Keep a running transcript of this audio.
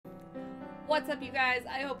What's up, you guys?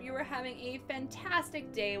 I hope you were having a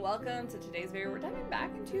fantastic day. Welcome to today's video. We're diving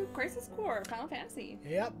back into Crisis Core Final Fantasy.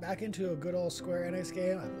 Yep, back into a good old Square Enix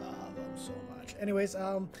game. I love them so much. Anyways,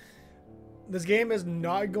 this game is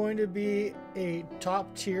not going to be a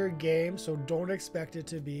top tier game, so don't expect it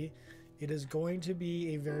to be. It is going to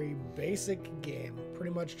be a very basic game,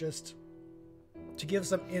 pretty much just to give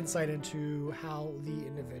some insight into how the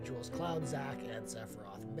individuals, Cloud, Zack, and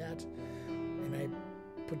Sephiroth met. And I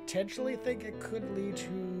potentially think it could lead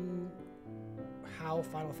to how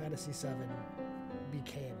Final Fantasy VII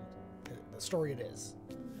became the story it is.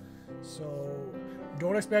 So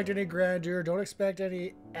don't expect any grandeur, don't expect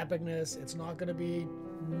any epicness. It's not going to be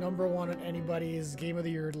 #1 on anybody's Game of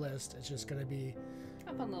the Year list. It's just going to be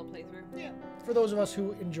a fun little playthrough. Yeah, for those of us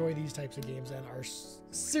who enjoy these types of games and are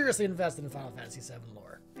seriously invested in Final Fantasy VII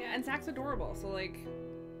lore. Yeah, and Zack's adorable, so like,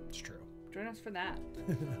 it's true. Join us for that.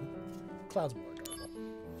 Cloud's more adorable.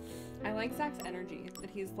 I like Zack's energy, that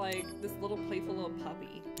he's like this little playful little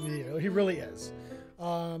puppy. Yeah, he really is.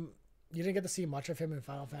 You didn't get to see much of him in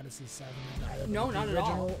Final Fantasy VII, either no, the not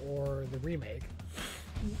original at all. Or the remake.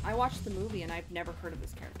 I watched the movie and I've never heard of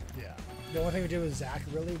this character. Yeah. The only thing we did with Zack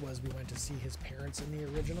really was we went to see his parents in the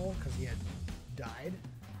original because he had died.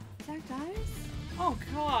 Zack dies? Oh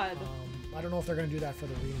God. I don't know if they're going to do that for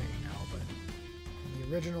the remake now, but in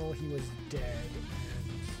the original he was dead.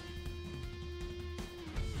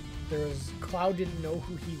 There was Cloud didn't know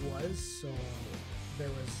who he was, so there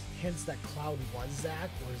was hints that Cloud was Zack,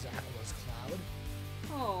 or Zack was Cloud.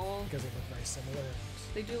 Oh. Because they look very similar.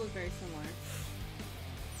 They do look very similar.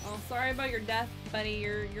 Oh, sorry about your death, buddy.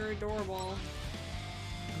 You're adorable.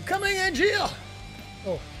 I'm coming, Angeal!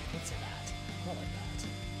 Oh, don't say that. Not like that.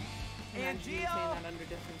 Angeal! Saying that under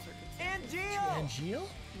different circumstances. Angeal! Angeal?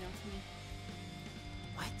 No, to me.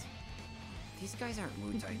 What? These guys aren't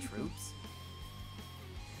Mutai troops.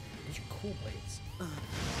 Those are cool blades. Ooh,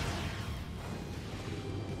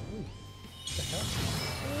 what the hell?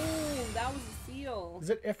 Oh, that was a seal. Is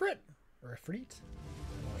it Ifrit? Or Ifrit?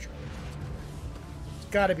 I'm not sure. It's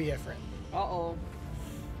gotta be Ifrit. Uh-oh.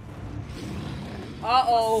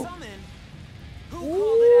 Uh-oh.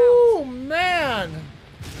 Ooh, man!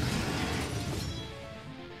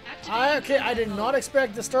 Okay, I did not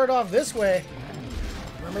expect to start off this way.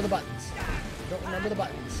 Remember the buttons. Don't remember the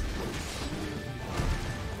buttons.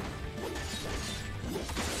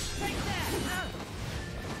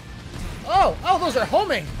 Oh, those are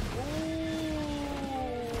homing.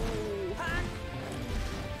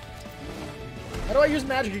 How do I use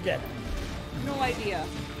magic again? No idea.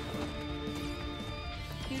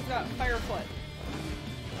 He's got fire foot.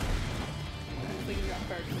 I think he's got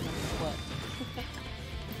fire foot.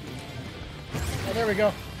 Oh, there we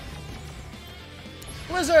go.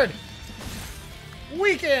 Blizzard!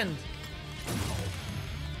 Weekend!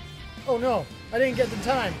 Oh no, I didn't get the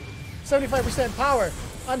time. 75% power.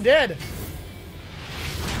 I'm dead.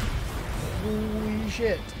 Holy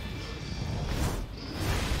shit.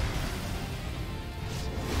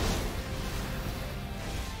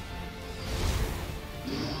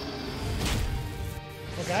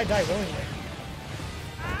 Okay, I died willingly.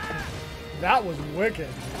 That was wicked.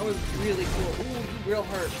 That was really cool. Ooh, you real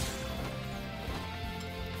hurt.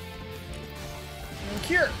 And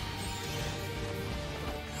cure.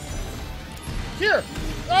 Cure.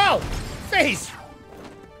 Oh! Face!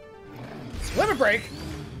 Limit break!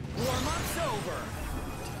 Warm-up's over.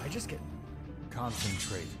 Did I just get...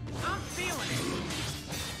 Concentrate. I'm feeling it.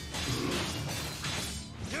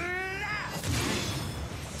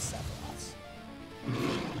 Sephiroths.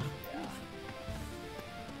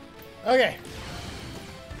 Yeah. Okay.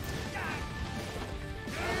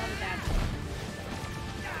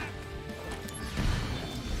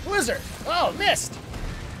 Blizzard! Oh, missed!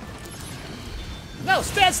 No,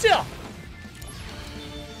 stand still!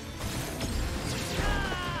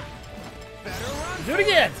 Do it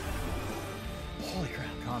again! Holy crap.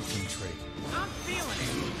 Concentrate. I'm feeling it.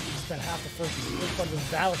 Spent half the first part of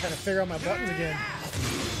this battle trying to figure out my buttons again.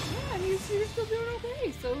 Yeah, you're still doing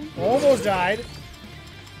okay, so... Almost died.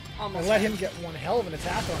 Almost I let him get one hell of an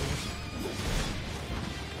attack on me.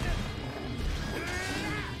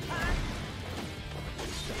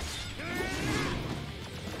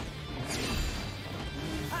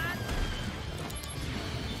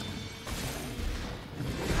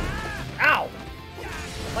 Ow!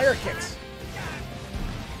 Fire kicks.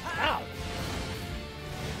 Ow!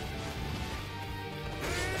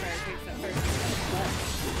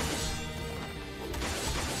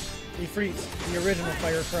 Ifrit, the original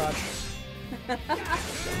fire crotch.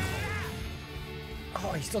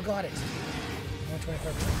 Oh, he still got it.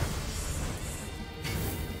 125%.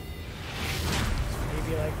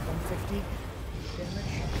 maybe like 150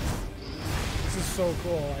 damage. This is so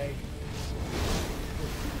cool. Like,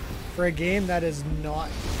 for a game that is not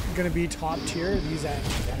going to be top tier, these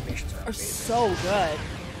animations are amazing. So good.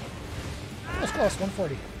 That's close,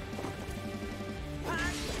 140.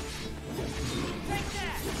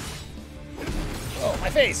 Oh, my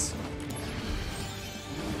face!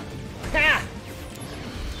 Ha!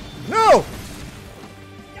 No!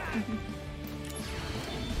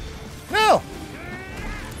 No!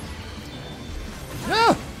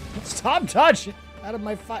 No! Stop touch! Out of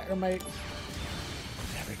my fire, my... There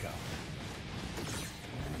we go.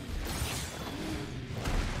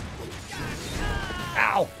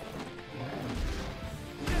 Ow!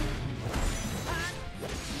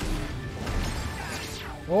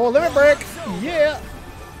 Oh, limit break! Yeah!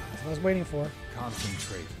 That's what I was waiting for.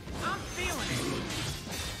 Concentrate. I'm feeling it.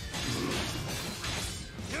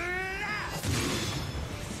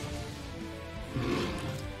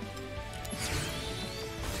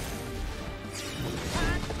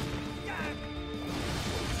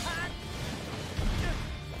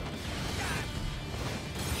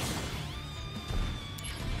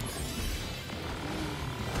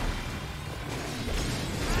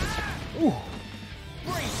 Ooh!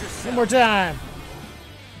 Brace yourself. One more time!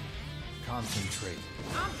 Concentrate.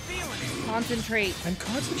 I'm feeling it. Concentrate. I'm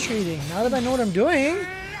concentrating now that I know what I'm doing.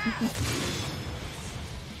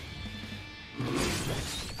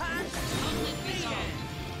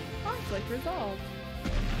 Conflict resolved.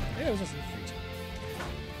 Yeah, it was just Ifrit.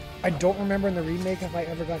 I don't remember in the remake if I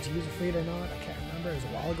ever got to use Ifrit or not. I can't remember. It was a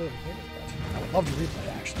while ago. But I would love to replay it,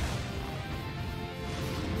 actually.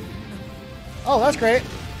 Oh, that's great.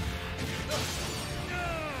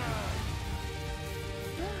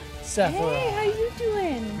 Sephiroth. Hey, how you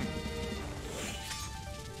doing?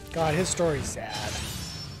 God, his story's sad.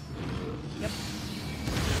 Yep.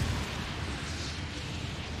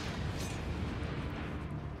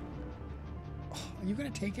 Are you gonna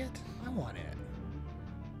take it? I want it.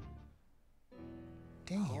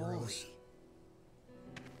 Dang heroes.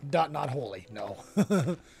 Not holy, no.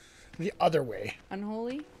 The other way.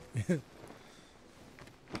 Unholy?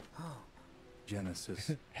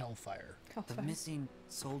 Genesis. Hellfire. The missing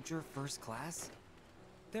soldier first class?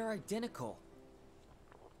 They're identical.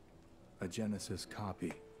 A Genesis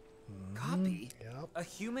copy. Copy? Yep. A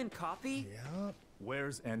human copy? Yep.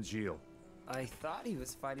 Where's Angeal? I thought he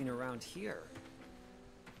was fighting around here.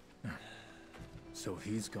 So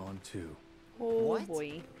he's gone too. Oh What?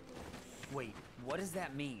 boy. Wait, what does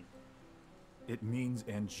that mean? It means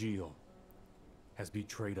Angeal has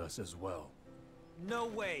betrayed us as well. No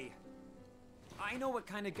way! I know what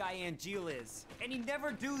kind of guy Angeal is, and he'd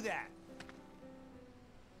never do that!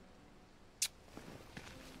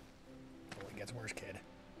 Oh, it gets worse, kid.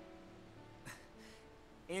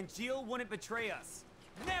 Angeal wouldn't betray us.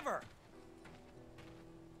 Never!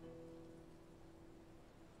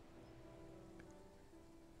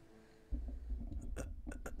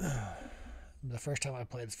 The first time I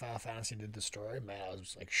played this Final Fantasy and did the story, man, I was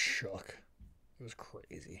just like shook. It was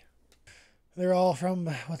crazy. They're all from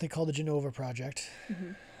what they call the Genova Project.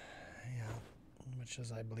 Mm-hmm. Yeah. Which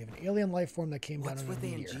is, I believe, an alien life form that came What's down with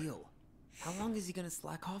in a meteor. Angeal? How long is he gonna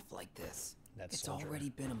slack off like this? That It's soldier already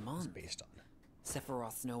been a is month. based on.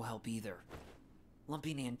 Sephiroth's no help either.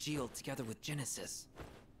 Lumping Angeal together with Genesis.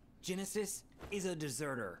 Genesis is a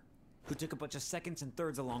deserter who took a bunch of seconds and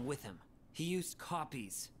thirds along with him. He used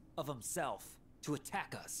copies of himself to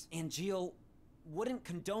attack us. Angeal wouldn't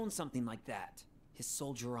condone something like that. His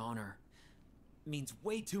soldier honor means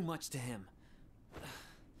way too much to him.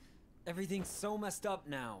 Everything's so messed up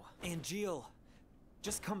now. Angeal,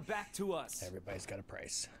 just come back to us. Everybody's got a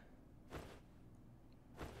price.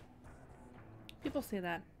 People say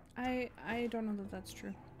that. I don't know that that's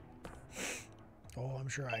true. Oh, I'm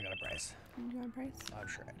sure I got a price. You want a price? I'm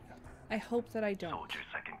sure I do. I hope that I don't. Soldier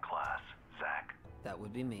second class, Zach. That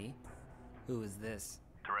would be me. Who is this?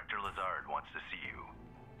 Director Lazard wants to see you.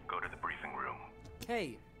 Go to the briefing room.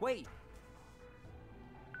 Hey, wait!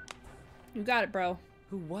 You got it, bro.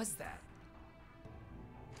 Who was that?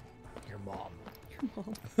 Your mom. Your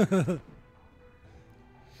mom.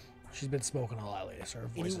 She's been smoking a lot lately, so her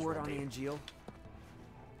voice Any is word on real deep. Angeal?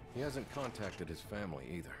 He hasn't contacted his family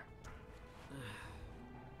either.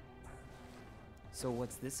 So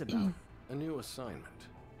what's this about? A new assignment.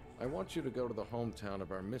 I want you to go to the hometown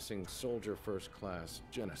of our missing soldier first class,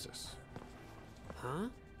 Genesis. Huh?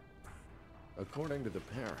 According to the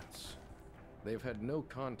parents, they've had no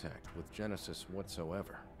contact with Genesis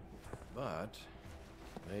whatsoever. But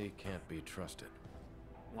they can't be trusted.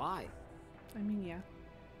 Why? I mean, yeah.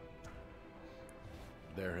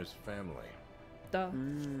 They're his family. Duh.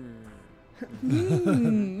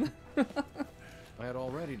 I had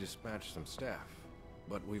already dispatched some staff,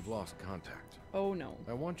 but we've lost contact. Oh no.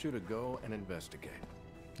 I want you to go and investigate.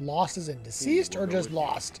 Lost as in deceased or just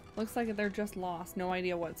lost? Looks like they're just lost. No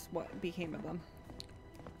idea what became of them.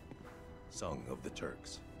 Song of the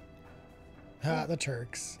Turks. Ah, the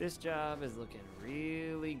Turks. This job is looking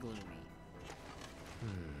really gloomy.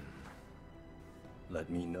 Let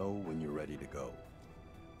me know when you're ready to go.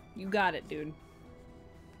 You got it, dude.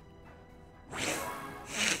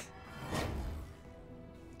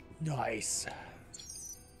 Nice.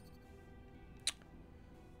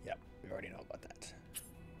 Yep, we already know about that.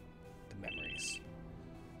 The memories.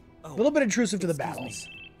 A little bit intrusive to the battles.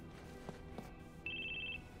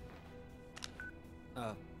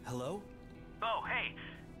 Hello? Oh, hey,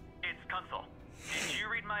 it's Kunzel. Did you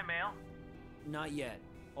read my mail? Not yet.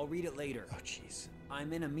 I'll read it later. Oh, jeez.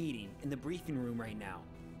 I'm in a meeting in the briefing room right now.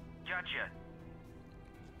 Gotcha.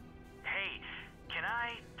 Hey, can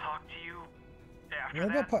I talk to you after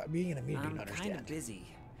What that? about being in a meeting? I I'm don't kind understand. of busy,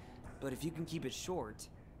 but if you can keep it short.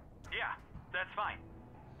 Yeah, that's fine.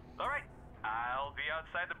 All right, I'll be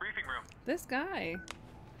outside the briefing room. This guy.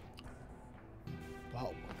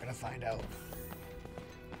 Well, we're gonna find out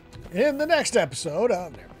in the next episode. Oh,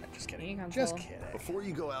 never mind. Just kidding. Hey, Just Kunzel. kidding. Before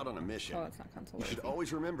you go out on a mission, Oh, it's not console. you should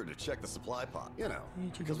always remember to check the supply pot. You know, You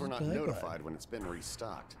check because the we're not supply pot. notified when it's been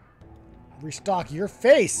restocked. Restock your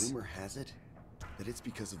face. Rumor has it that it's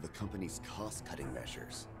because of the company's cost-cutting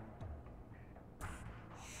measures.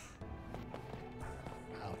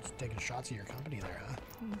 Wow, just taking shots at your company there,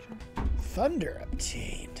 huh? Thunder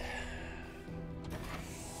obtained.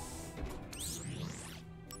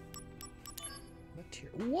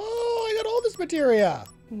 Whoa, I got all this materia.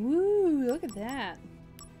 Woo, look at that.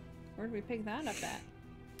 Where did we pick that up at?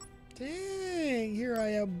 Dang, here I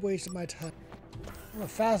am wasting my time. I'm a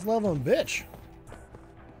fast leveling bitch.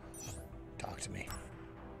 Talk to me.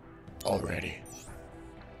 Already.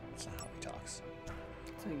 That's not how he talks.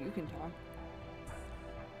 So you can talk.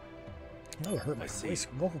 That would hurt my voice,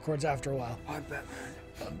 vocal cords after a while. I'm Batman.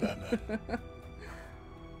 I'm Batman.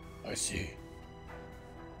 I see.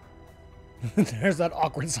 There's that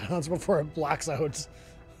awkward silence before it blacks out.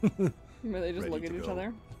 Where they just Ready look at to each go.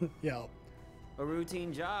 other. Yeah. A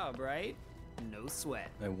routine job, right? No sweat.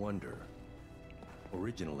 I wonder.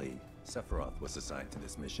 Originally, Sephiroth was assigned to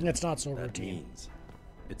this mission. It's not so That routine. means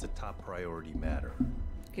it's a top priority matter.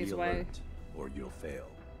 Okay, Be so why? alert, or you'll fail.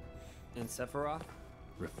 And Sephiroth?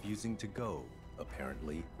 Refusing to go,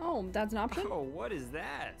 apparently. Oh, that's an option? Oh, what is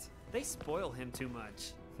that? They spoil him too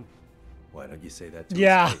much. Why don't you say that to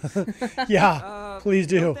Yeah. his face? Yeah. Please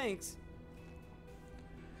do. No, thanks.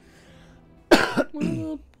 What a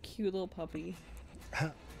little cute little puppy.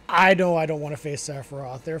 I know I don't want to face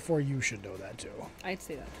Sephiroth, therefore you should know that too. I'd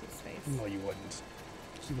say that to his face. No, you wouldn't.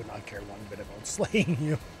 He would not care one bit about slaying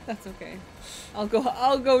you. That's okay.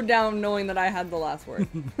 I'll go down knowing that I had the last word.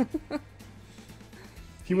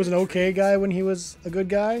 He was an okay guy when he was a good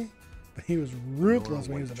guy, but he was ruthless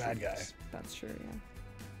when he was a White bad guy. trees, That's true,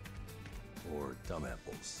 yeah. Or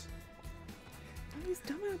dumbapples. What are these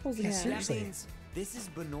dumb apples Yeah, again? seriously. That means this is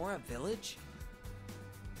Benora Village?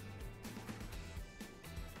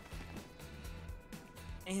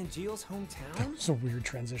 Angeal's hometown? It's a weird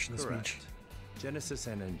transition to Correct. speech. Genesis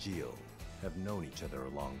and Angeal have known each other a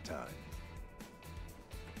long time.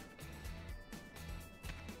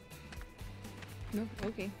 No,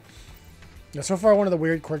 okay. Yeah, so far one of the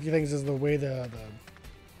weird quirky things is the way the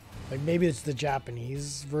like maybe it's the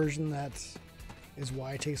Japanese version that is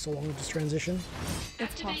why it takes so long to just transition.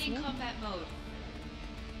 It's Activating possible. combat mode.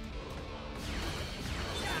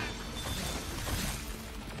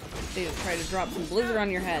 They just try to drop some blizzard on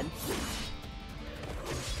your head.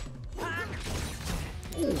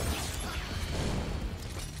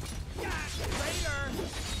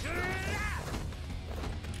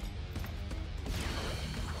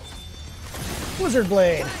 Blizzard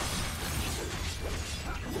Blade!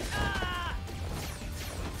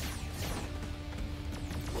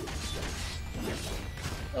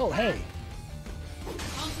 Oh, hey.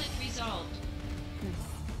 Conflict resolved.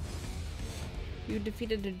 You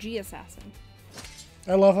defeated a G assassin.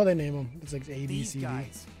 I love how they name them. It's like A, B, These C, D.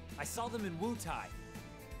 guys. I saw them in Wutai.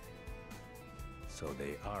 So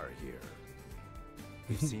they are here.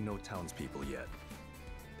 We've seen no townspeople yet.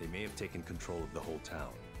 They may have taken control of the whole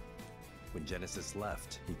town. When Genesis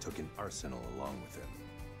left, he took an arsenal along with him.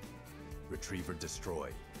 Retrieve or destroy.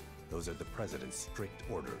 Those are the President's strict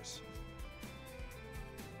orders.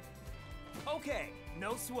 Okay,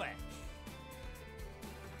 no sweat.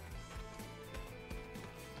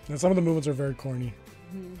 And some of the movements are very corny.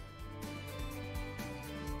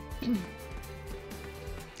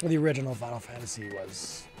 Well, the original Final Fantasy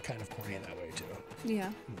was kind of corny in that way too. Yeah.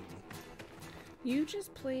 You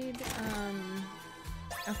just played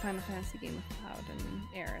a Final Fantasy game with Cloud and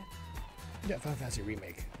Aerith. Yeah, Final Fantasy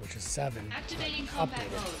Remake, which is 7. Activating but combat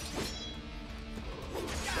updated.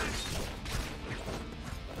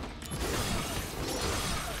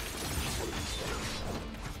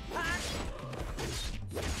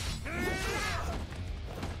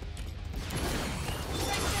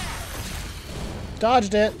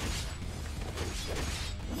 Dodged it.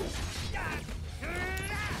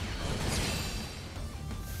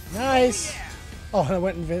 Nice. Oh, and I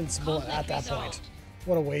went invincible at that point.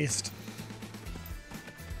 What a waste.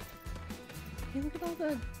 Hey, look at all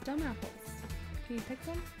the dumb apples. Can you pick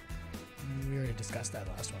them? We already discussed that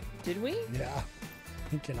last one. Did we? Yeah.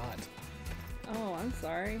 You cannot. Oh, I'm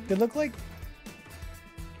sorry. They look like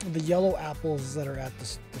the yellow apples that are at the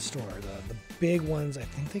store. The big ones, I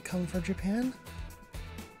think they come from Japan.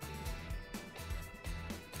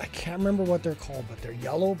 I can't remember what they're called, but they're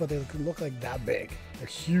yellow, but they look like that big. They're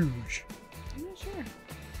huge. I'm not sure.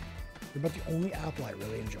 They're about the only apple I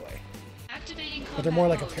really enjoy. Activating But they're more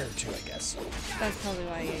like a mode. pear too, I guess. That's probably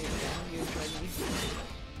why you enjoyed them.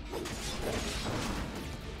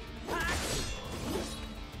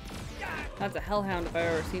 That's a hellhound if I've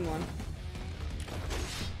ever seen one.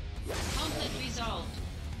 Conflict resolved.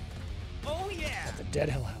 Oh yeah! That's a dead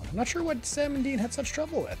hellhound. I'm not sure what Sam and Dean had such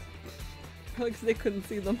trouble with. Probably because they couldn't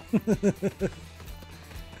see them. Oh,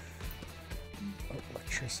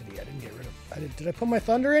 electricity. I didn't get rid of. Did I put my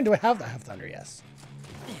thunder in? Do I have thunder? Yes.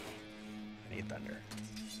 I need thunder.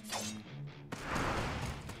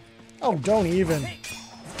 Oh, don't even.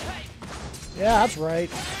 Yeah, that's right.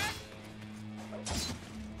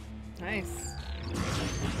 Nice.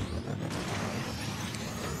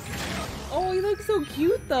 Oh, he looks so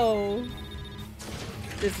cute though.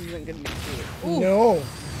 This isn't gonna be cute. Ooh, No.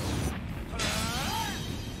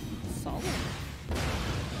 solid.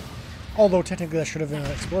 Although technically that should have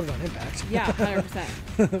exploded on impact. Yeah,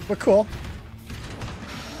 100%. But cool.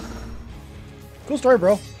 Cool story,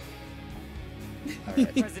 bro.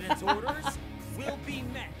 President's orders will be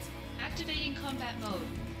met. Activating combat mode.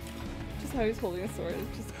 Just how he's holding a sword,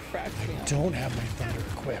 it just cracks me up. Don't have my thunder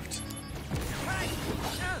equipped.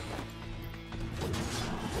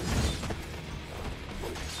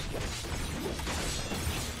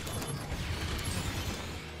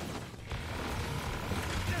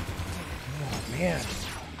 Oh, man.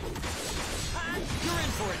 You're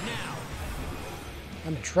in for it now.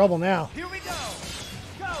 I'm in trouble now. Here we go.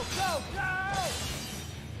 Go, go, go!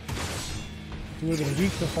 We're gonna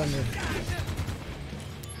geek the thunder.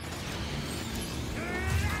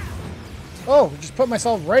 Oh, just put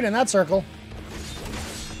myself right in that circle.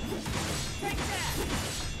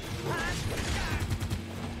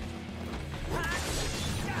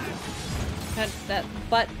 That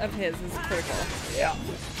butt of his is critical. Yeah.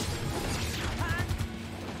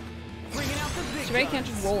 Bringing out the big Too bad you can't guns.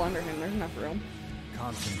 just roll under him. There's enough room.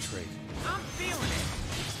 Concentrate. I'm feeling it.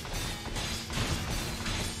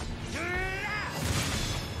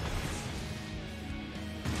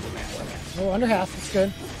 Oh, under half. That's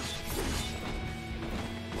good.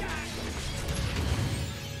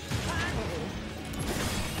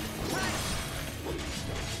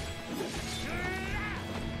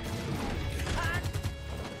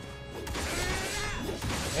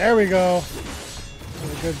 There we go. That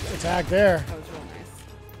was a good attack there. That was real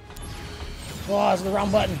nice. Oh, that's the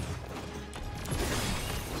wrong button.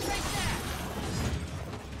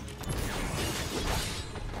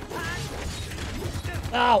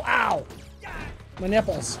 Ow, ow. My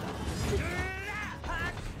nipples.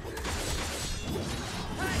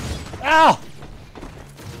 Ow!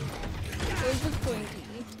 It was just going to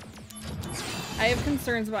be. I have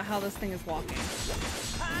concerns about how this thing is walking.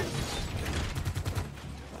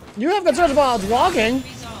 You have concerns about it's walking. I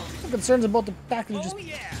Resolved. have concerns about the fact that he just Oh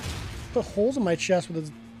yeah! put holes in my chest with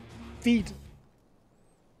his feet.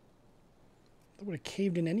 That would have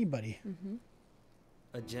caved in anybody.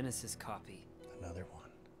 A Genesis copy. Another one.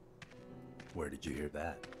 Where did you hear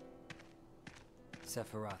that?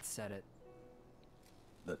 Sephiroth said it.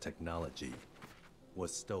 The technology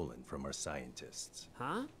was stolen from our scientists.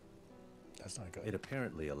 Huh? That's not It good.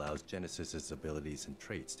 apparently allows Genesis's abilities and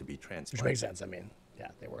traits to be Which transferred makes sense. I mean, yeah,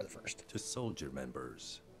 they were the first. to soldier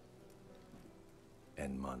members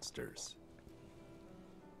and monsters.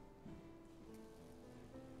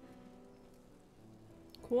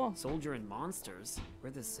 Cool. Soldier and monsters. We're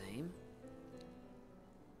the same.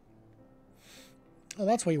 Oh,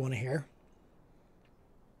 that's what you want to hear.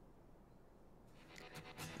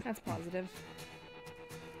 That's positive.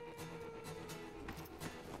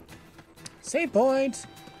 Save point.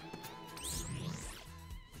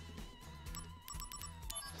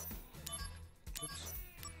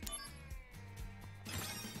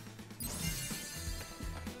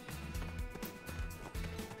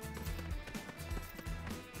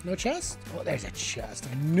 No chest? Oh, there's a chest.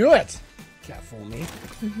 I knew it. Can't fool me.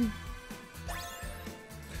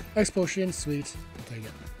 Explosion, sweet. I'll take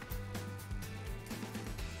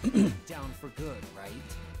it. Down for good, right?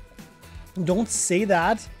 Don't say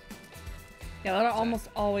that. Yeah, that almost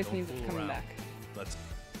always means it's coming back. Let's.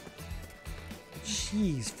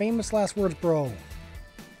 Jeez, famous last words, bro.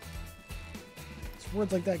 It's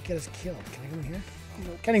words like that get us killed. Can I go in here?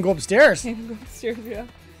 Nope. Can't even go upstairs. Can't go upstairs, yeah.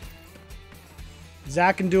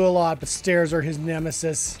 Zach can do a lot, but stairs are his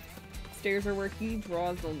nemesis. Stairs are where he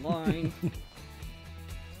draws the line.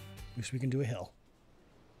 Wish we can do a hill.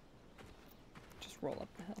 Just roll up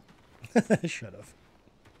the hill. Should have.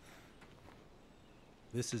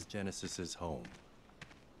 This is Genesis's home.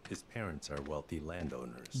 His parents are wealthy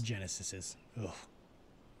landowners. Genesis's. Ugh.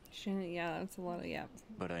 Yeah, that's a lot of, yeah.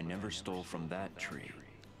 But I never stole from that tree,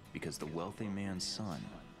 because the wealthy man's son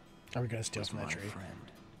Are we gonna steal was from that my tree?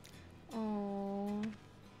 friend. Oh.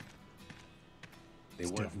 They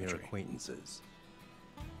Steal weren't from the mere tree. acquaintances.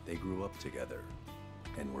 They grew up together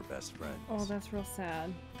and were best friends. Oh, that's real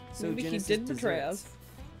sad. So Maybe Genesis he did betray deserts us.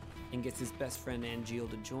 and gets his best friend Angeal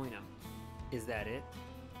to join him. Is that it?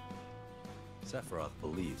 Sephiroth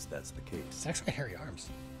believes that's the case. Zach's got hairy arms.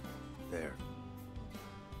 There,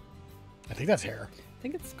 I think that's hair. I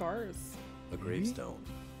think it's scars. a gravestone,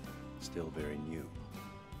 still very new.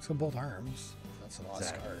 It's got both arms. That's a lot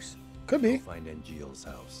Zach. of scars. Could Go be. find Angeal's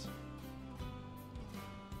house.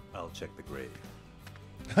 I'll check the grave.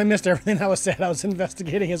 I missed everything that was said. I was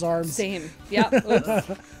investigating his arms. Same. Yeah.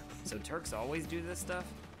 Oops. So Turks always do this stuff?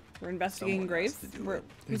 We're investigating Someone has graves. to do We're, it.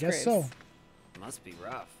 I whose guess graves? so. Must be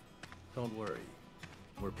rough. Don't worry.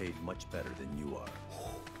 We're paid much better than you are.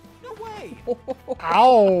 No way!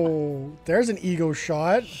 Ow! There's an ego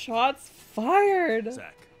shot. Shots fired.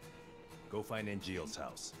 Zach, go find Angeal's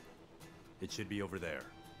house. It should be over there.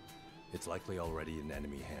 It's likely already in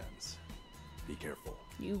enemy hands. Be careful.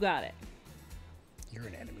 You got it. You're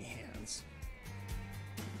in enemy hands.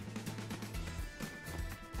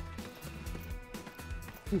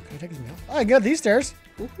 Ooh, can I take his mail? Oh, I got these stairs.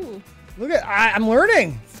 Ooh. Look at I'm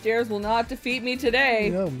learning. Stairs will not defeat me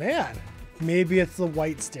today. Oh man. Maybe it's the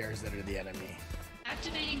white stairs that are the enemy.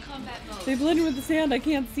 Activating combat mode. They blend with the sand. I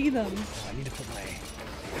can't see them. Oh, I need to put my.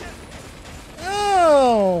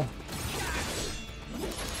 Oh.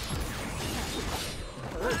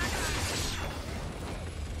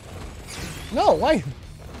 No, why?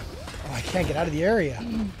 Oh, I can't get out of the area.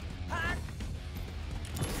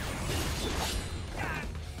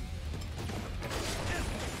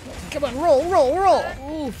 Come on, roll, roll, roll.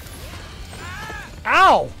 Oof.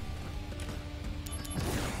 Ow!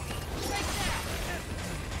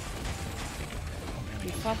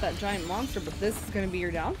 You fought that giant monster, but this is going to be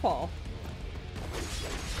your downfall.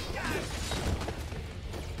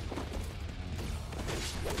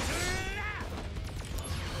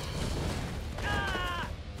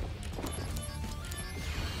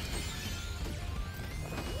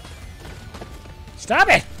 Stop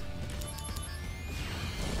it!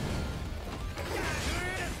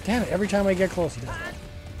 Damn it, every time I get close, he does that.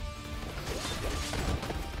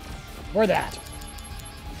 Or that.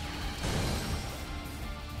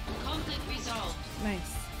 Conflict resolved. Nice.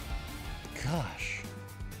 Gosh.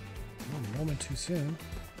 No moment too soon.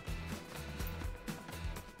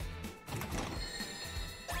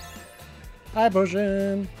 Hi,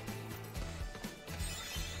 potion.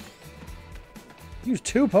 Use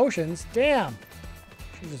 2 potions? Damn.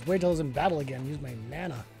 Should just wait till he's in battle again. Use my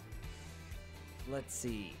mana. Let's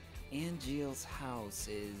see. Angeal's house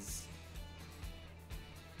is...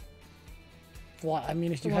 Well, I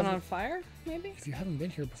mean, if The you one on haven't, fire, maybe? if you haven't been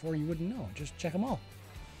here before, you wouldn't know. Just check them all.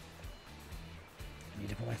 I need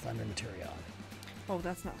to put my thunder materia on. Oh,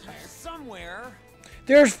 that's not fire. Somewhere.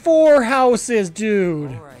 There's 4 houses,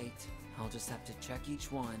 dude. Alright, I'll just have to check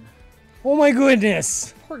each one. Oh my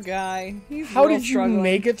goodness. Poor guy. He's How real did you struggling.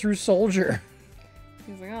 make it through Soldier?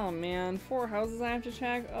 He's like, oh man, 4 houses I have to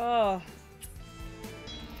check. Oh.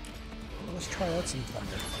 Let's try out some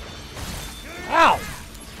thunder. Ow!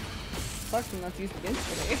 Sucks when that's used against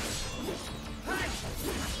today.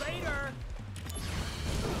 Later.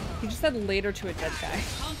 He just said later to a dead guy.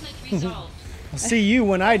 Conflict resolved. I'll see you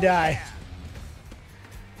when I die.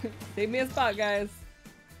 Save me a spot, guys.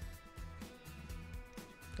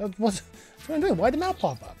 What's what I'm doing? Why'd the map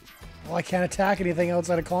pop up? Oh, I can't attack anything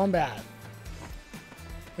outside of combat.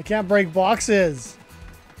 I can't break boxes.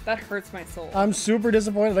 That hurts my soul. I'm super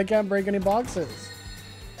disappointed I can't break any boxes.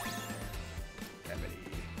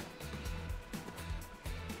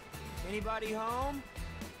 Anybody home?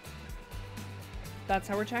 That's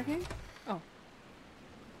how we're checking? Oh.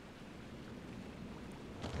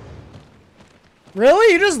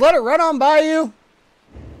 Really? You just let it run on by you?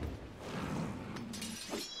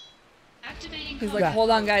 Activating He's combat. like, hold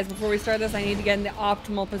on, guys. Before we start this, I need to get in the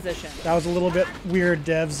optimal position. That was a little bit weird,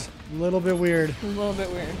 devs. A little bit weird. A little bit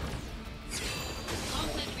weird.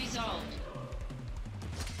 Conflict resolved.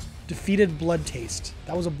 Defeated blood taste.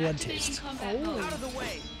 That was a blood Activating taste. combat mode. Out of the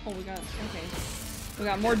way. Oh, we got, okay. We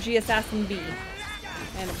got more G Assassin B.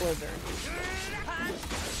 And a Blizzard.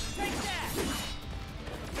 Take that.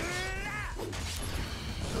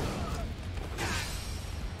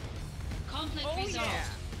 Conflict Oh resolved. yeah.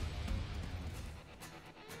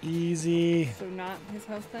 Easy. So not his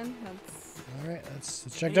house then? That's... Alright, let's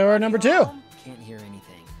check out our number 2. Can't hear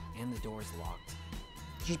anything, and the door's locked.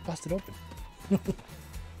 Just bust it open.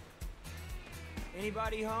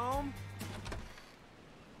 Anybody home?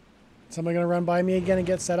 Somebody gonna run by me again and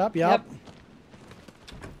get set up? Yep.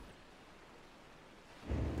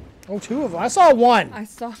 Oh, 2 of them. I saw 1. I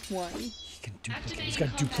saw one. He can duplicate. He's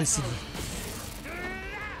got duplicity.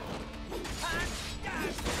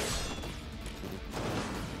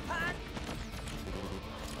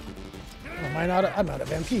 Am I not? I'm out of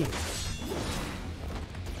MP.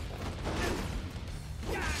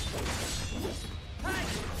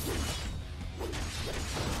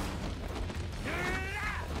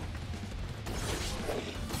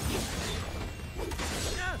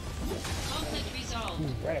 Conflict resolved.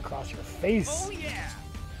 Ooh, right across your face. Oh yeah.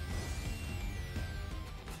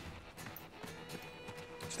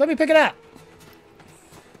 Just let me pick it up.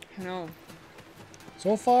 I know.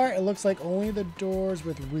 So far, it looks like only the doors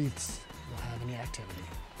with wreaths will have any activity.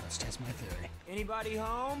 Let's test my theory. Anybody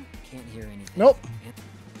home? Can't hear anything. Nope.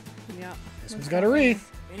 And Yeah. This one's got a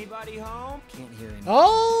wreath. Anybody home? can't hear anything.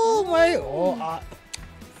 Oh my! Oh,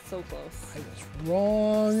 So close. I was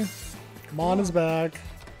wrong. Come on, is back.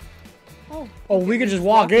 Oh. Oh, we could just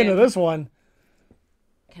walk into this one.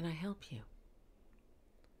 Can I help you?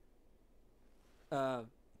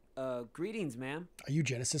 Greetings, ma'am. Are you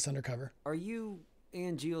Genesis undercover? Are you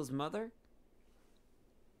Angeal's mother?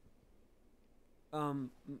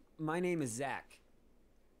 My name is Zach.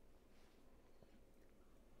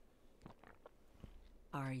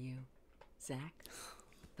 Are you Zach,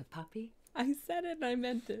 the puppy? I said it and I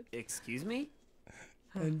meant it. Excuse me?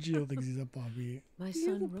 And Jill thinks he's a puppy. My He's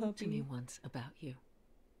son a wrote to me puppy. once about you.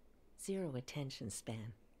 0 attention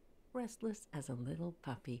span. Restless as a little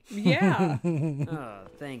puppy. Yeah.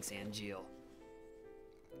 Thanks, Angeal.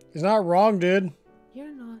 He's not wrong, dude.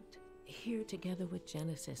 You're not here together with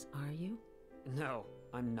Genesis, are you? No,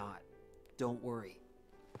 I'm not. Don't worry.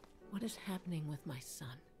 What is happening with my son?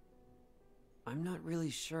 I'm not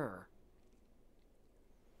really sure.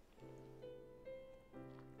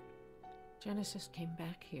 Genesis came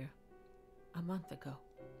back here a month ago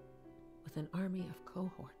with an army of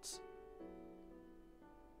cohorts.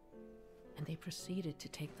 And they proceeded to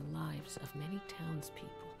take the lives of many townspeople.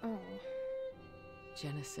 Oh.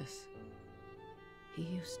 Genesis, he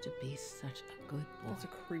used to be such a good boy. That's a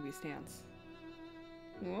creepy stance.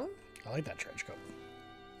 What? I like that trench coat.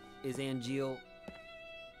 Is Angeal...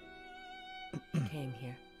 He came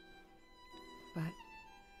here. But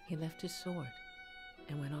he left his sword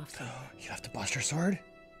and went off somewhere. You left the Buster Sword?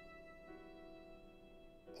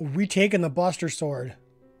 Oh, we taking the Buster Sword.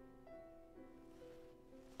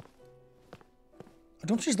 Oh,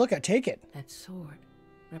 don't just look at take it. That sword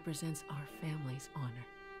represents our family's honor.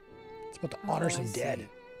 It's about to honor some I dead. see.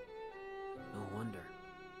 No wonder.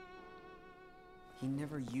 He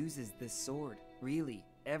never uses this sword, really,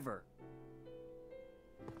 ever.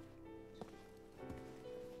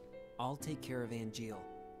 I'll take care of Angeal.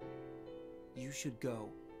 You should go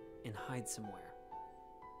and hide somewhere.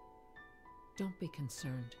 Don't be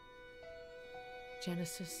concerned.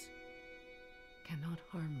 Genesis cannot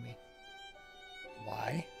harm me.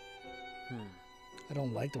 Why? I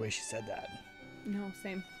don't like the way she said that. No,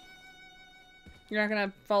 same. You're not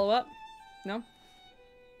gonna follow up? No?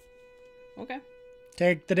 Okay.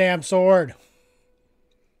 Take the damn sword.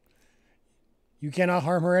 You cannot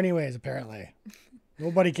harm her anyways, apparently.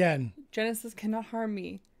 Nobody can. Genesis cannot harm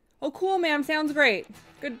me. Oh, cool, ma'am. Sounds great.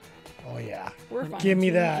 Good. Oh, yeah. We're When fine. Give me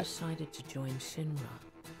Angeal that. decided to join Shinra.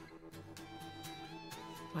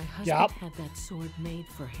 My husband Yup. had that sword made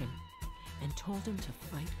for him and told him to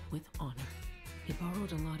fight with honor. He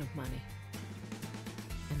borrowed a lot of money.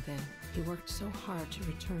 And then he worked so hard to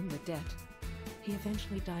return the debt. He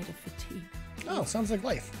eventually died of fatigue. Oh, sounds like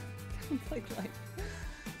life. Sounds like life.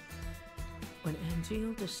 When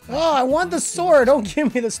Angeal decided Oh, I to want the fight sword. Don't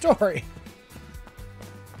give me the story.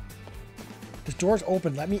 This door's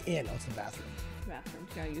open. Let me in. Oh, it's the bathroom. Bathroom.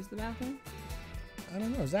 Gotta use the bathroom. I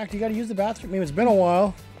don't know. Zach, you gotta use the bathroom. I mean, it's been a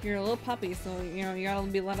while. You're a little puppy, so you know you gotta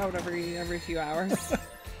be let out every few hours. Oh,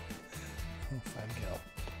 fine kill.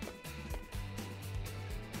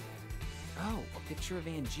 Oh, a picture of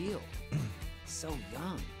Angeal. So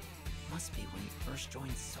young. Must be when he first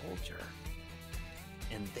joined Soldier.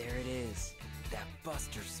 And there it is. That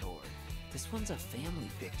Buster Sword. This one's a family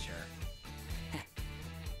picture.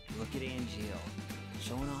 Look at Angeal.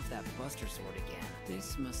 Showing off that Buster Sword again.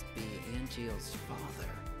 This must be Angeal's father.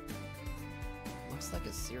 Looks like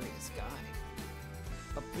a serious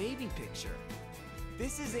guy. A baby picture.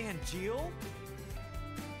 This is Angeal?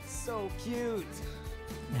 So cute.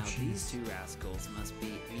 Now these two rascals must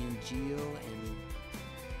be Angeal and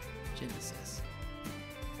Genesis.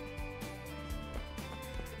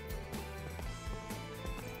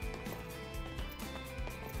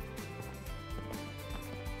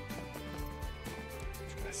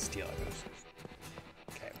 Just gonna steal it.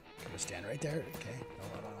 Okay, I'm gonna stand right there. Okay,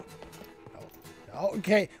 no.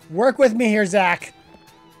 Okay, work with me here, Zach.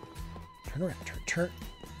 Turn around, turn.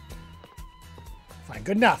 Fine,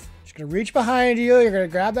 good enough. Just gonna reach behind you. You're gonna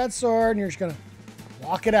grab that sword, and you're just gonna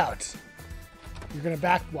walk it out. You're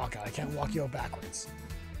gonna walk out. I can't walk you out backwards.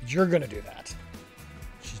 You're gonna do that.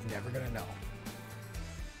 She's never gonna know.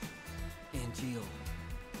 Angeal,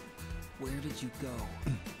 where did you go?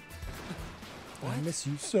 I miss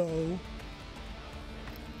you so.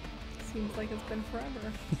 Seems like it's been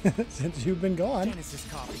forever. Since you've been gone. Genesis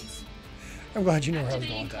copies. I'm glad you know where I was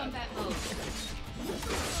going Activating with that. combat mode.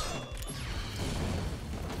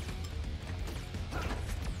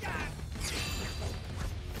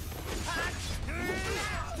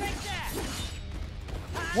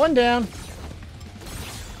 One down.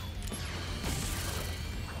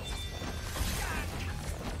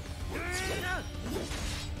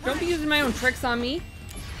 Don't be using my own tricks on me.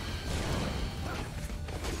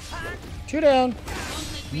 Two down.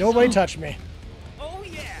 Nobody touched me. Oh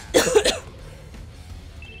yeah!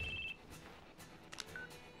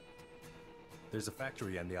 There's a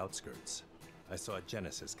factory on the outskirts. I saw a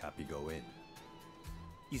Genesis copy go in.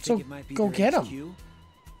 You So think it might be go their get 'em. HQ?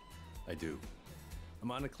 I do. I'm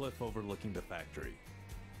on a cliff overlooking the factory.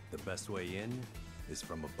 The best way in is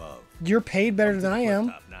from above. You're paid better than I am.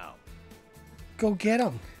 Top now. Go get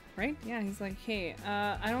him. Right? Yeah, he's like, hey,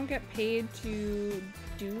 I don't get paid to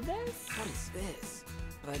do this? What is this?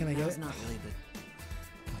 But Can I get now's it? not really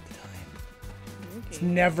the Not the time. Okay. It's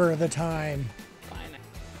never the time. Fine.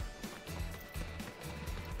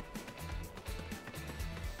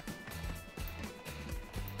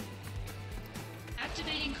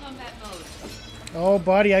 Activating combat mode. Oh,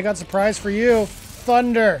 buddy, I got a surprise for you.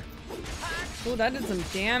 Thunder. Oh, that did some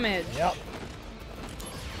damage. Yep.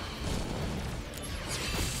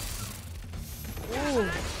 Ooh.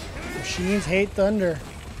 Machines hate thunder.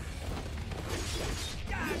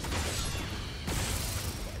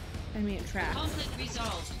 Enemy at track. Conflict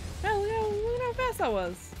resolved. Oh, look how fast that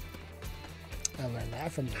was. I learned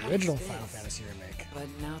that from the original Final Fantasy remake. But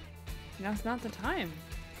now Now's not the time.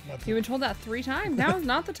 Not the- You've been told that 3 times. Now is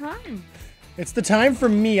not the time. It's the time for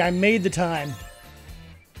me. I made the time.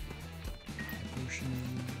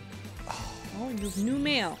 Oh, you have new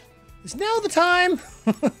mail. It's now the time.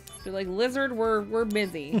 You're like, Lizard, we're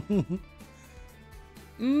busy. And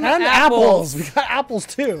apples. We got apples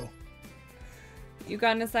too. You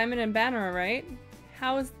got an assignment in Banner, right?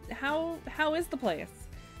 How is the place?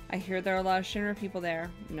 I hear there are a lot of Shinra people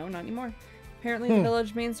there. No, not anymore. Apparently, the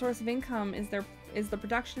village main source of income is the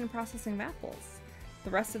production and processing of apples. The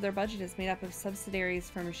rest of their budget is made up of subsidiaries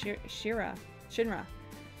from Shinra.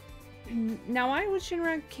 Now, why would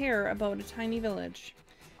Shinra care about a tiny village?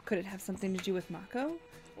 Could it have something to do with Mako?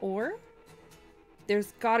 Or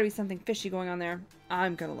there's got to be something fishy going on there.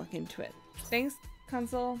 I'm gonna look into it. Thanks,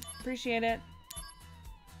 Consul. Appreciate it.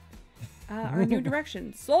 Our new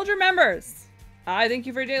direction. Soldier members! I thank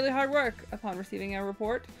you for your daily hard work. Upon receiving a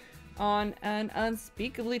report on an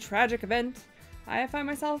unspeakably tragic event, I find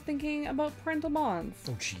myself thinking about parental bonds.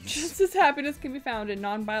 Oh, jeez. Just as happiness can be found in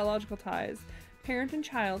non-biological ties, parent and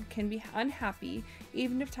child can be unhappy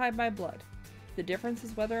even if tied by blood. The difference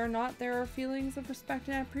is whether or not there are feelings of respect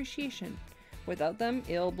and appreciation. Without them,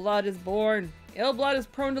 ill blood is born. Ill blood is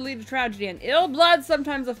prone to lead to tragedy, and ill blood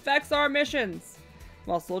sometimes affects our missions.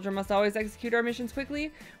 While Soldier must always execute our missions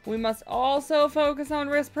quickly, we must also focus on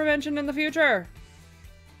risk prevention in the future.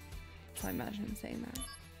 So I imagine him saying that.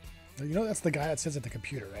 You know that's the guy that sits at the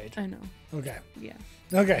computer, right? I know. Okay. Yeah.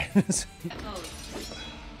 Okay. Mode.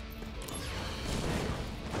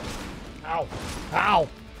 Ow. Ow.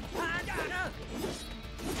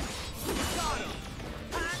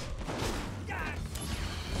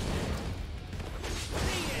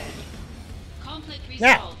 Conflict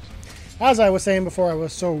Now, as I was saying before, I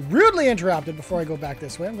was so rudely interrupted. Before I go back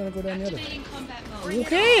this way, I'm going to go down the other way. Activating combat mode.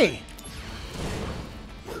 Okay.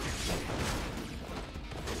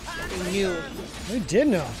 I knew. I did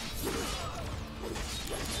know.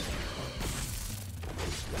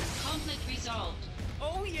 Conflict resolved.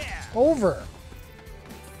 Oh yeah! Over.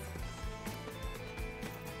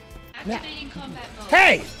 Activating combat mode.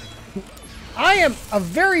 Hey! I am a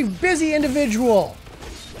very busy individual.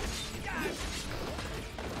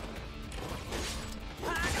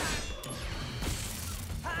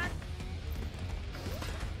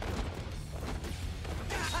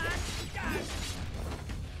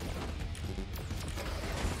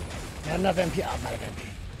 Not enough MP. Oh, not enough MP.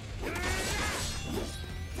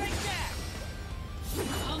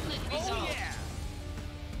 Conflict resolved.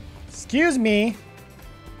 Excuse me.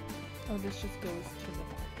 Oh, this just goes to the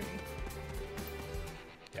factory.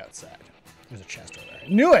 Outside. There's a chest over there. I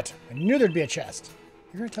knew it! I knew there'd be a chest.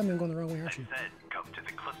 You're gonna tell me I'm going the wrong way, aren't you? I said, come to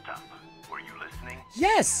the cliff top. Were you listening?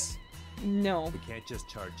 Yes! No. We can't just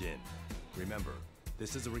charge in. Remember,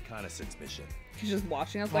 this is a reconnaissance mission. She's just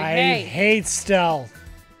watching us like, I hey. hate stealth.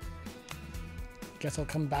 Guess I'll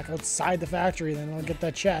come back outside the factory, then I'll get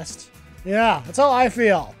that chest. Yeah, that's how I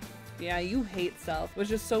feel. Yeah, you hate stealth,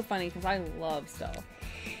 which is so funny because I love stealth.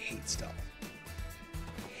 Hate stealth.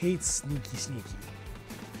 Hate sneaky.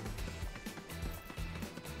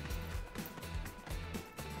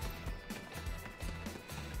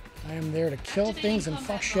 I am there to kill things and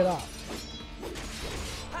fuck shit up.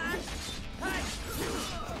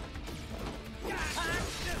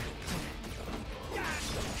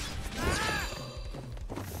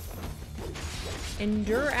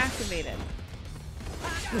 Endure activated.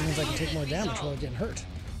 It means I can take more damage while getting hurt.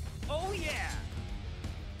 Oh yeah!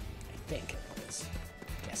 I think it is.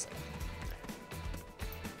 Guessing.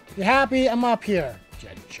 You happy? I'm up here.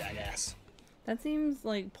 Jackass. That seems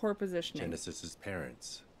like poor positioning. Genesis's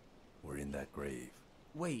parents were in that grave.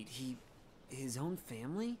 Wait, his own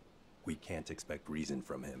family? We can't expect reason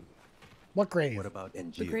from him. What grave? What about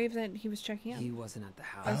Angeal? The grave that he was checking out. He wasn't at the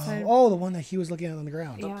house. Outside- Oh, the one that he was looking at on the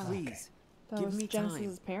ground. But Yeah. please, That give was me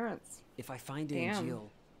Genesis's time. parents. If I find Damn. Angeal,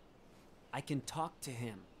 I can talk to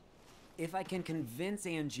him. If I can convince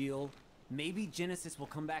Angeal, maybe Genesis will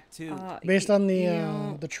come back too. Based on you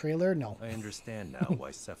know- the trailer, no. I understand now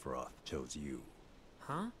why Sephiroth chose you.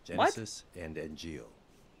 Huh? Genesis and Angeal.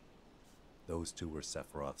 Those two were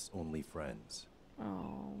Sephiroth's only friends.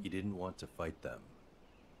 Oh. He didn't want to fight them.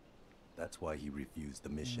 That's why he refused the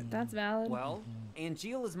mission. That's valid. Well,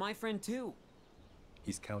 Angeal is my friend too.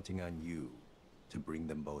 He's counting on you to bring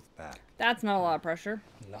them both back. That's not a lot of pressure.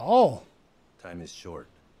 No. Time is short.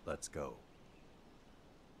 Let's go.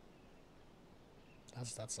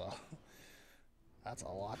 That's a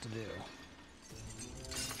lot to do.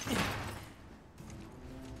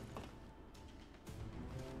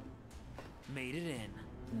 Made it in.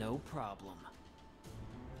 No problem.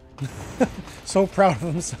 So proud of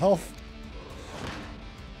himself.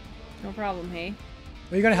 No problem, hey?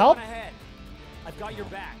 Are you gonna help? Run ahead. I've got your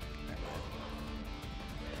back.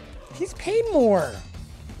 He's paid more.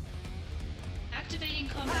 Activating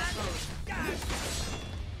combat mode.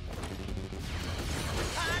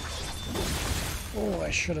 Oh, I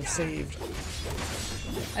should have saved.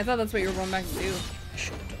 I thought that's what you were going back to do. I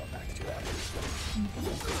should have gone back to do that.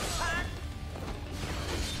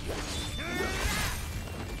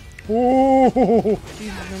 Oh, Do you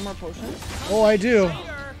have no more potions? oh, I do.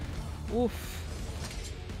 Oof.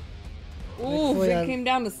 Oof, Thankfully, it I'm- came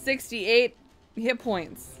down to 68 hit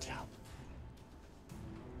points.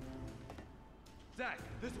 Zach,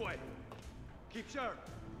 this way. Keep sharp.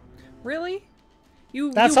 Really?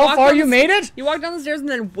 You That's you how walked far down you the- made it? You walked down the stairs and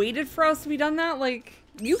then waited for us to be done that? Like,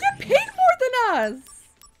 you get paid more than us!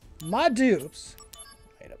 My dupes.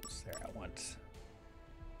 Items. There, I don't want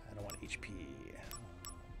HP.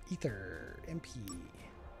 Ether. MP.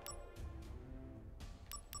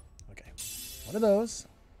 Okay. One of those.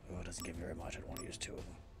 Oh, it doesn't give very much. I don't want to use two of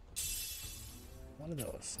them. One of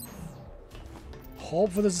those.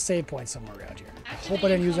 Hopefully there's a save point somewhere around here. I hope I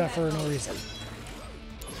didn't use that for no reason.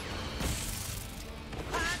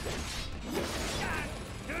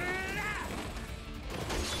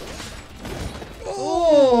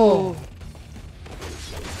 Oh!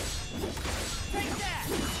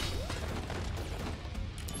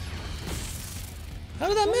 How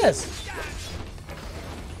did that miss?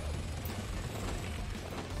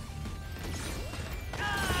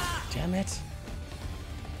 Damn it.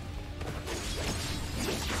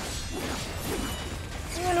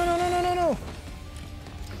 No.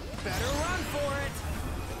 Better run for it.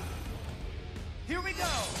 Here we go.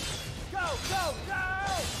 Go, go, go.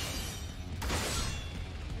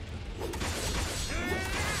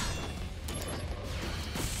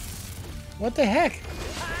 What the heck?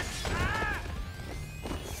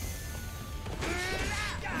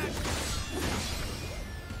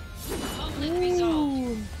 Conflict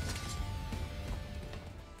resolved.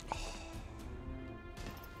 I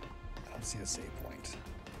don't see a save point.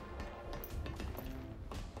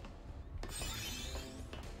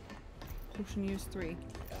 Potion use 3.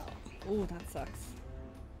 Oh, that sucks.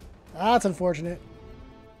 That's unfortunate.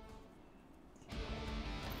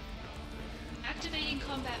 Activating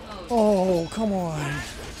combat mode. Oh, come on.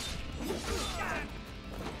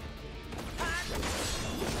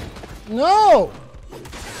 No!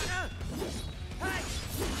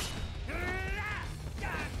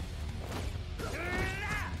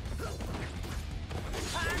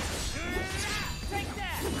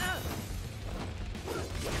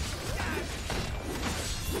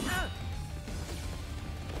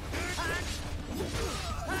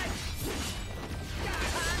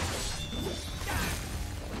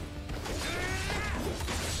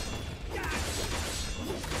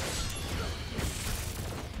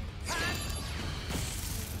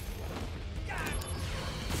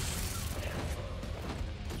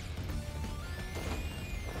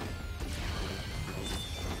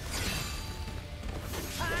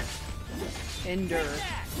 Ender.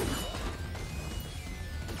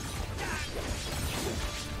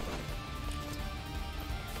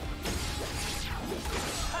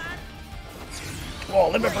 Oh,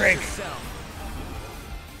 limit break.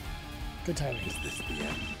 Good timing. Is this the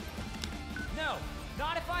end? No,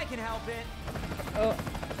 not if I can help it. Oh,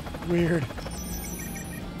 Weird.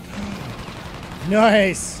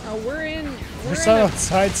 Nice. oh we're We're so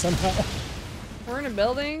outside somehow. we're in a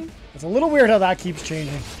building. It's a little weird how that keeps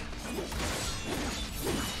changing.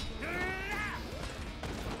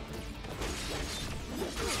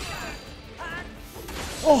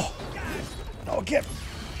 Oh! No, get.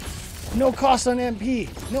 No cost on MP.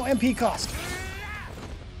 No MP cost.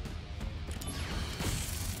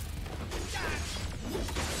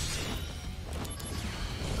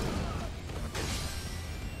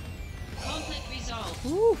 Conflict resolved.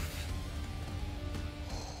 Oof.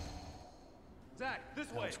 Zach, this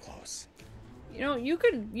That way. was close. You know, you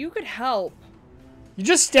could help. You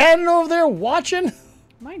just standing over there watching?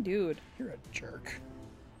 My dude. You're a jerk.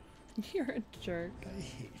 You're a jerk. I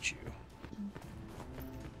hate you.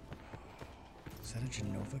 Is that a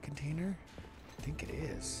Genova container? I think it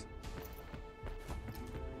is.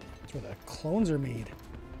 That's where the clones are made.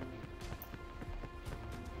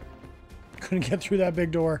 Couldn't get through that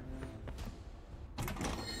big door.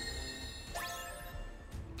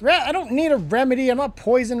 I don't need a remedy. I'm not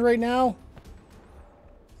poisoned right now.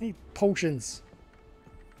 I need potions.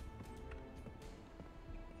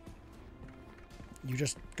 You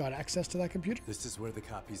just got access to that computer? This is where the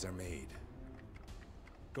copies are made.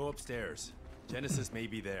 Go upstairs. Genesis may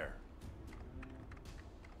be there.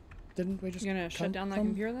 Didn't we just You're gonna shut come down that from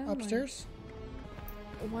computer then? upstairs?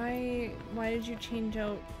 Why did you change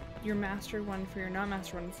out your mastered one for your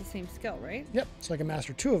non-mastered one? It's the same skill, right? Yep. So I can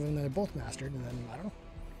master 2 of them. They're both mastered, and then I don't know.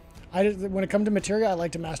 When it comes to materia, I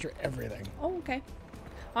like to master everything. Oh, okay.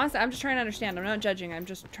 Honestly, I'm just trying to understand. I'm not judging. I'm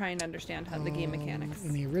just trying to understand how the game mechanics.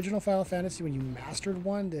 In the original Final Fantasy, when you mastered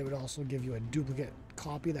one, they would also give you a duplicate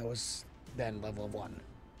copy that was then level 1.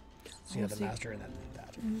 So you had the master and then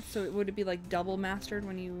that. So would it be like double mastered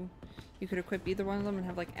when you could equip either one of them and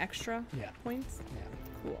have like extra points? Yeah.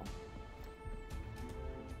 Cool.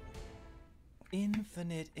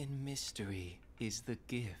 Infinite in mystery is the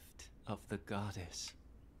gift of the goddess.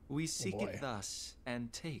 We seek boy. it thus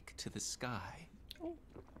and take to the sky. Oh,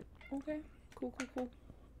 okay. Cool.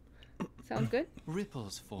 Sounds good.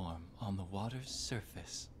 Ripples form on the water's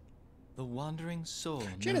surface. The wandering soul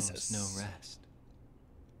Genesis. knows no rest.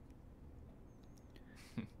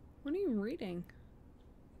 What are you reading?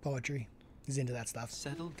 Poetry. He's into that stuff.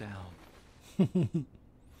 Settle down.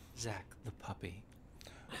 Zack the puppy.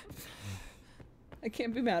 I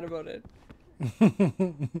can't be mad about it.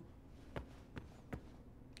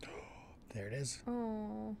 There it is.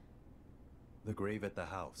 Oh. The grave at the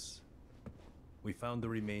house. We found the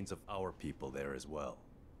remains of our people there as well.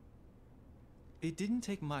 It didn't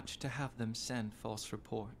take much to have them send false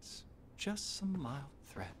reports. Just some mild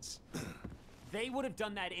threats. They would have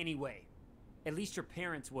done that anyway. At least your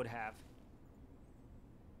parents would have.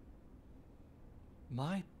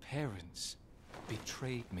 My parents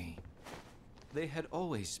betrayed me. They had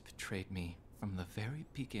always betrayed me from the very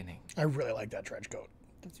beginning. I really like that trench coat.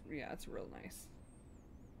 It's real nice.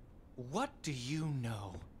 What do you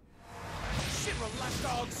know? Shit, relax,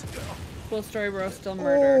 dogs. Cool story, bro. Still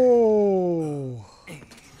murder. Oh.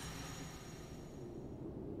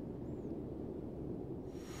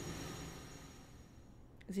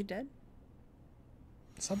 Is he dead?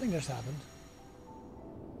 Something just happened.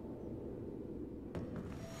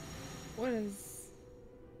 What is...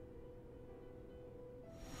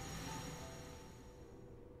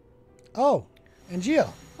 Oh,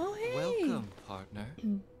 Angeal. Oh, hey. Welcome, partner.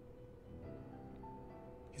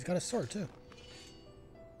 He's got a sword too.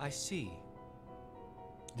 I see.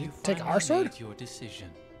 You take finally our sword? made your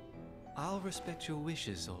decision. I'll respect your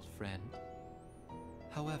wishes, old friend.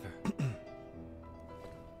 However,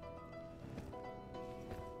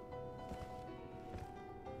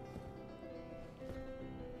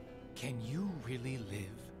 can you really live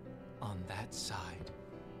on that side?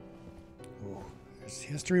 Ooh, there's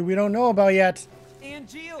history we don't know about yet.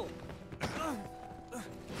 Angeal!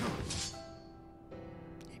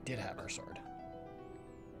 He did have our sword.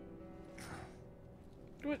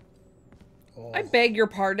 What? Oh, I beg your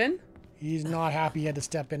pardon. he's not happy he had to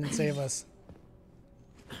step in and save us.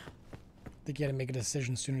 I think he had to make a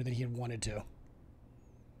decision sooner than he had wanted to.